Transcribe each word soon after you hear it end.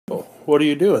what are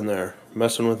you doing there?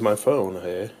 Messing with my phone,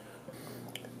 hey?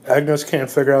 Agnes can't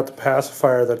figure out the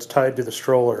pacifier that's tied to the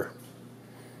stroller.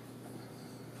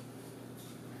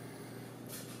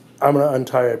 I'm going to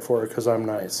untie it for her because I'm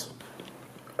nice.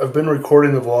 I've been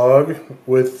recording the vlog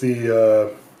with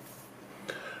the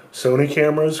Sony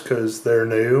cameras because they're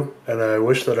new, and I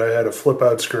wish that I had a flip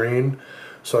out screen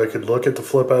so I could look at the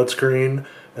flip out screen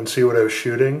and see what I was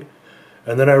shooting.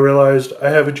 And then I realized I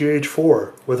have a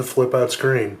GH4 with a flip out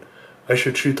screen. I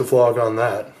should shoot the vlog on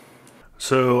that.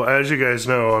 So as you guys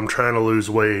know, I'm trying to lose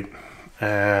weight,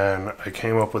 and I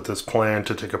came up with this plan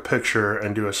to take a picture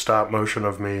and do a stop motion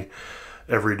of me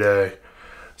every day.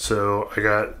 So I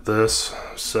got this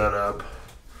set up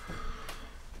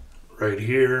right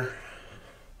here.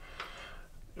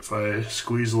 If I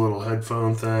squeeze a little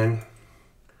headphone thing,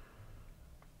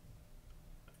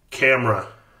 camera,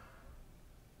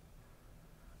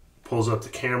 pulls up the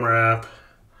camera app,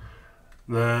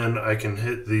 then I can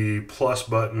hit the plus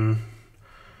button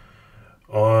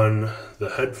on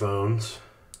the headphones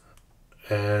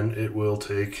and it will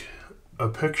take a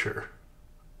picture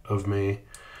of me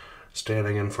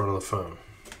standing in front of the phone.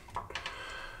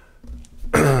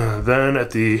 Then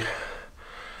at the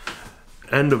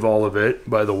end of all of it,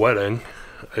 by the wedding,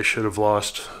 I should have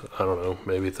lost, I don't know,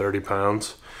 maybe 30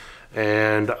 pounds.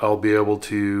 And I'll be able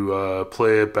to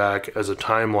play it back as a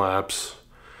time lapse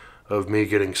of me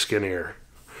getting skinnier.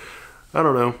 I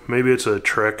don't know, maybe it's a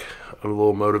trick, a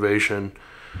little motivation,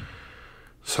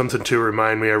 something to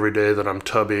remind me every day that I'm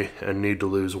tubby and need to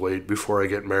lose weight before I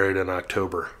get married in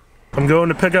October. I'm going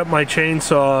to pick up my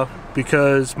chainsaw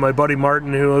because my buddy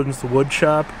Martin, who owns the wood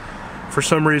shop, for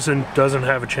some reason doesn't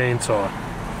have a chainsaw.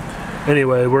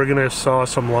 Anyway, we're gonna saw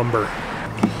some lumber.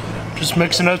 Just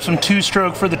mixing up some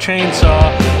 2-stroke for the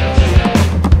chainsaw.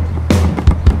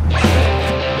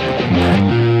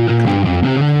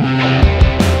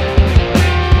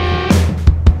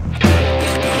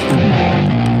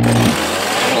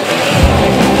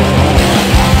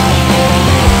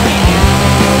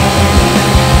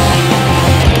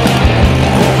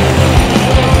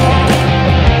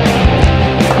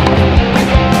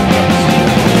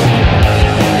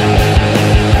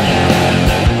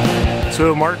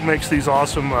 So Martin makes these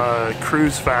awesome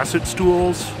cruise facet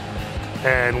stools,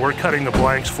 and we're cutting the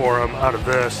blanks for him out of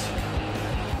this.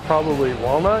 Probably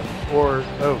walnut or,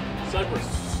 oh,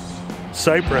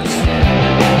 cypress.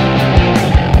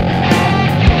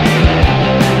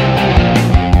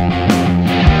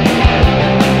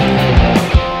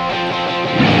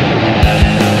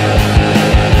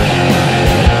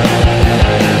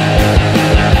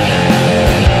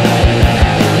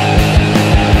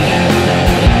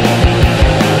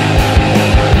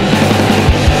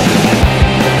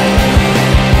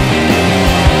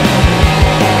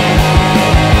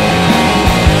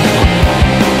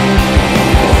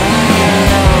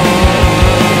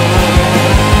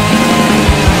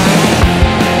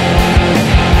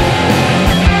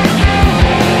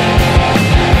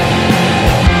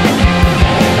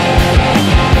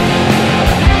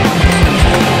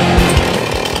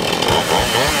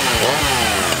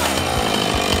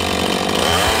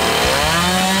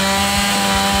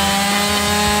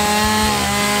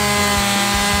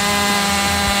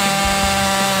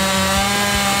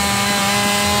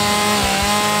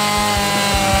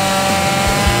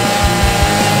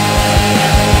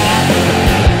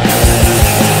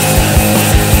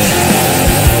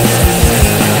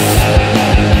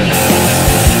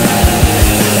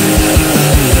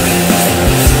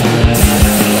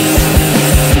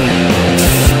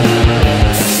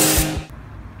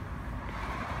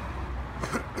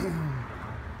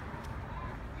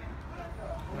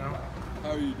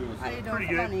 How are you doing, sir? How you doing? Pretty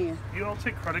good. You all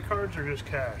take credit cards or just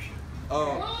cash?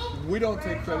 We don't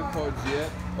take credit cards yet,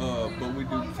 but we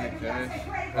do take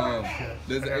cash.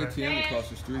 There's an ATM across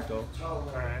the street, though.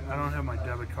 Alright, I don't have my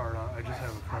debit card on. I just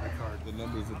have a credit card. The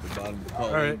number's at the bottom of the call.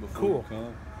 Alright, cool.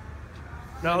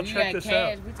 Now I'll check this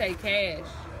out. We take cash.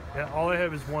 Yeah, all I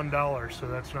have is $1, so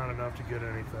that's not enough to get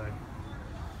anything.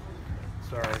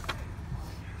 Sorry.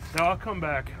 Now I'll come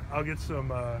back. I'll get some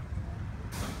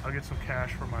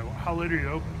cash for my. How late are you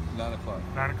open? 9 o'clock.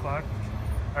 9 o'clock.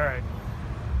 All right.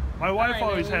 My wife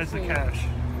always has the cash.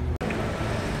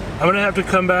 I'm gonna have to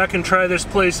come back and try this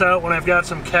place out when I've got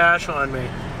some cash on me.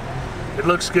 It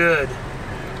looks good.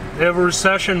 They have a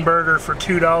recession burger for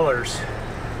 $2.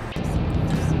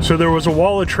 So there was a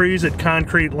wall of trees at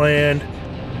CementLand.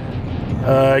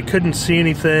 I couldn't see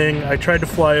anything. I tried to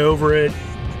fly over it.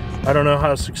 I don't know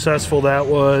how successful that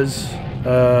was.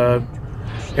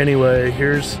 Anyway,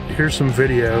 here's some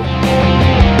video.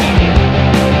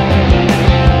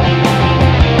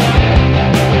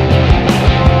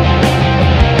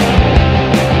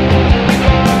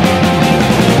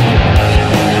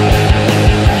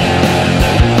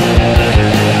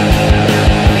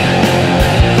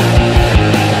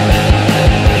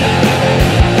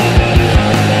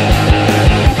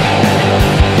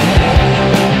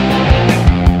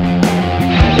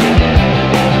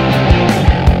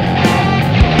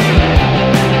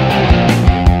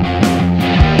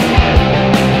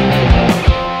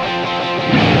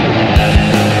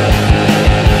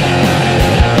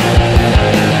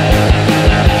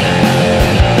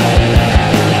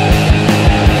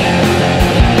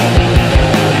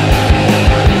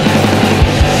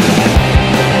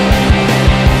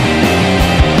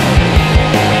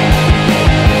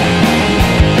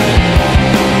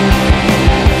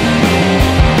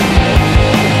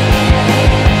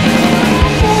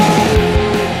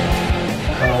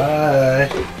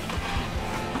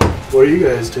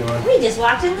 guys doing? We just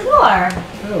walked in the door.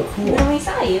 Oh, cool. And then we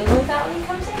saw you and we thought we'd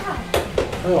come say hi.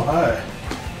 Oh, hi.